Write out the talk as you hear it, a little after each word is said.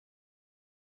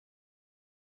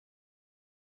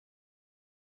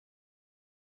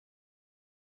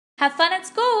Have fun at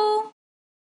school!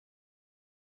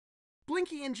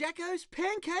 Blinky and Jacko's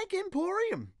Pancake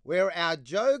Emporium, where our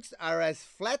jokes are as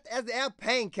flat as our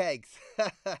pancakes.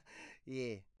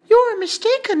 Yeah. You're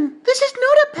mistaken. This is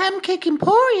not a pancake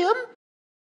emporium.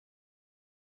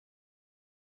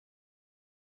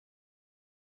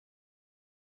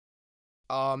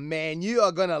 Oh man, you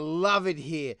are gonna love it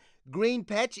here. Green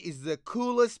Patch is the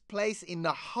coolest place in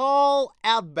the whole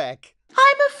outback.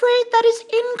 I'm afraid that is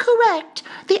incorrect.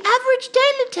 The average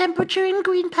daily temperature in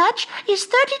Green Patch is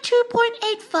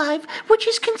 32.85, which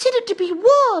is considered to be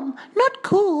warm, not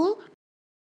cool.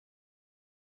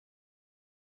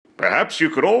 Perhaps you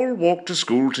could all walk to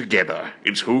school together.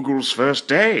 It's Hoogel's first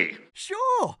day.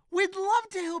 Sure, we'd love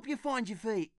to help you find your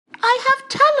feet. I have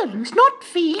talons, not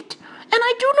feet, and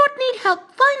I do not need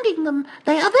help finding them.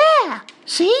 They are there.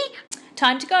 See?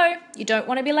 Time to go. You don't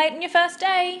want to be late on your first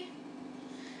day.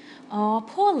 Oh,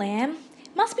 poor Lamb.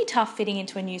 Must be tough fitting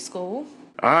into a new school.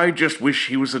 I just wish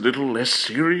he was a little less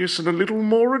serious and a little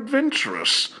more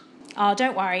adventurous. Oh,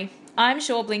 don't worry. I'm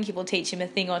sure Blinky will teach him a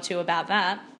thing or two about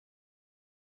that.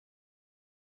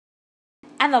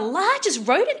 And the largest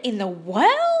rodent in the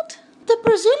world? The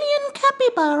Brazilian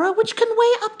capybara, which can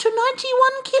weigh up to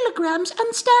 91 kilograms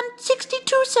and stand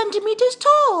 62 centimeters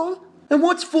tall. And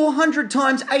what's 400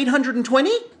 times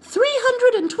 820?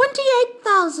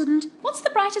 328,000. What's the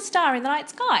brightest star in the night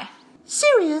sky?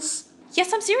 Sirius.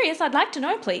 Yes, I'm serious. I'd like to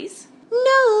know, please.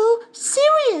 No,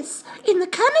 Sirius. In the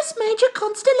Canis Major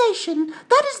constellation.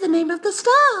 That is the name of the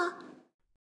star.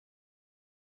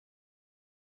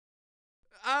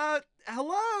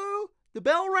 Hello? The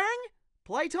bell rang?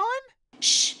 Playtime?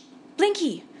 Shh!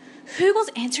 Blinky, Hugel's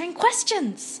answering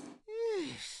questions.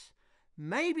 Yes.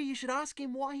 Maybe you should ask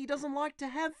him why he doesn't like to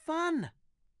have fun.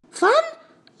 Fun?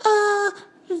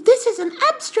 This is an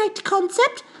abstract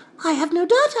concept. I have no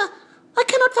data. I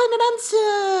cannot find an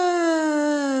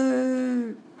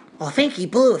answer. I think he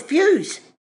blew a fuse.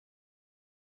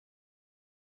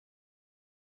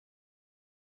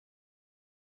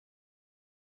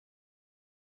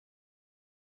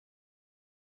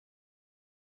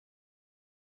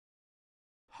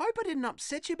 Hope I didn't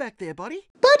upset you back there, buddy.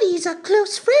 Buddies are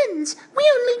close friends. We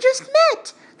only just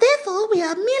met. Therefore, we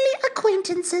are merely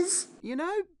acquaintances. You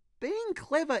know, being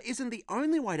clever isn't the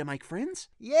only way to make friends.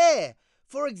 Yeah.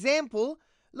 For example,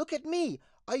 look at me.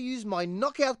 I use my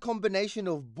knockout combination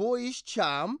of boyish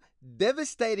charm,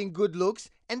 devastating good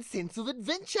looks, and sense of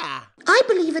adventure. I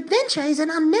believe adventure is an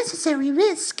unnecessary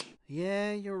risk.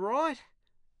 Yeah, you're right.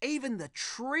 Even the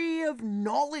tree of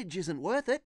knowledge isn't worth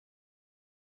it.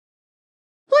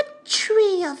 What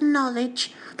tree of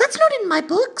knowledge? That's not in my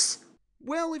books.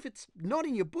 Well, if it's not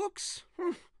in your books,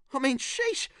 I mean,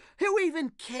 sheesh, who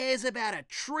even cares about a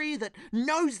tree that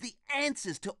knows the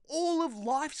answers to all of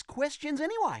life's questions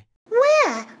anyway?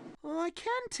 Where? I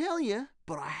can tell you,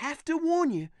 but I have to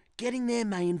warn you, getting there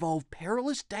may involve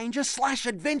perilous danger /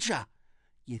 adventure.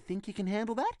 You think you can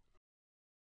handle that?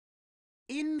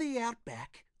 In the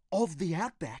outback of the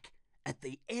outback, at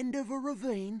the end of a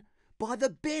ravine, by the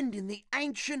bend in the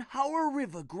ancient Hoa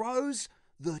River grows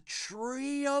the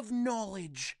Tree of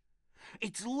Knowledge.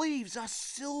 Its leaves are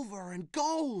silver and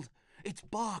gold, its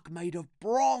bark made of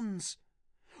bronze.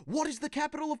 What is the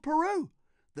capital of Peru?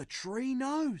 The tree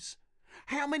knows.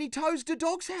 How many toes do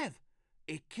dogs have?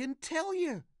 It can tell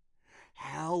you.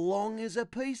 How long is a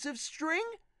piece of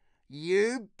string?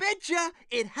 You betcha,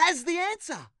 it has the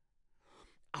answer.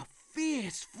 A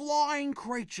fierce flying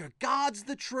creature guards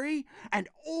the tree and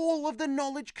all of the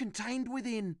knowledge contained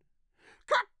within.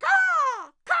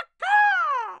 Caw-caw!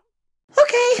 Caw-caw!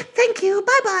 Okay, thank you.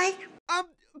 Bye-bye.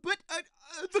 But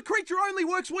the creature only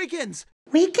works weekends.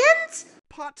 Weekends?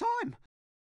 Part-time.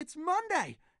 It's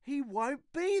Monday. He won't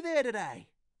be there today.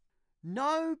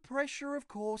 No pressure, of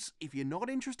course. If you're not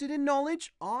interested in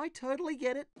knowledge, I totally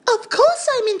get it. Of course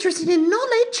I'm interested in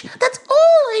knowledge. That's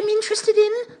all I'm interested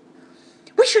in.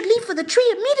 We should leave for the tree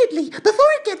immediately,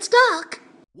 before it gets dark.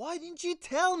 Why didn't you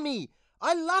tell me?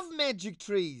 I love magic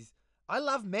trees. I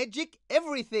love magic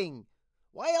everything.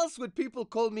 Why else would people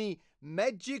call me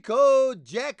Magico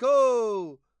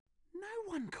Jacko? No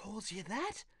one calls you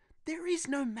that. There is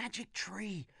no magic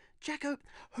tree. Jacko,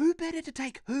 who better to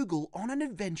take Hugel on an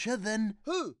adventure than...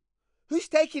 Who? Who's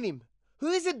taking him?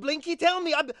 Who is it, Blinky? Tell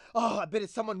me. I bet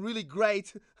it's someone really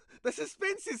great. The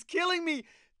suspense is killing me.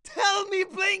 Tell me,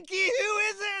 Blinky, who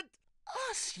is it?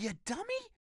 Us, you dummy.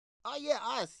 Oh, yeah,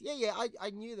 us. Yeah, I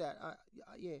knew that.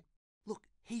 Yeah. Look,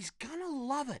 he's gonna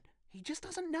love it. He just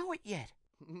doesn't know it yet.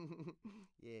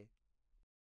 Yeah.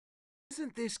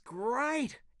 Isn't this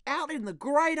great? Out in the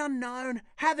great unknown,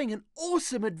 having an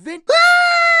awesome adventure.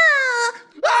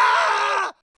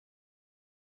 Ah!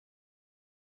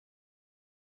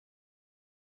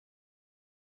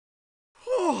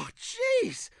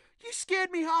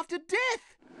 scared me half to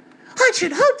death. I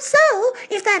should hope so.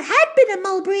 If that had been a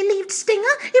mulberry-leaved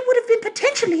stinger, it would have been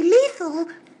potentially lethal.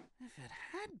 If it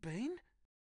had been...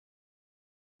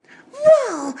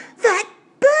 Whoa! That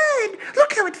bird!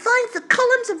 Look how it finds the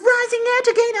columns of rising air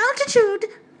to gain altitude.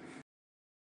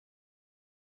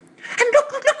 And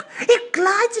look! It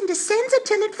glides and descends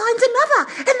until it finds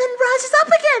another, and then rises up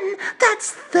again.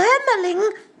 That's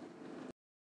thermaling.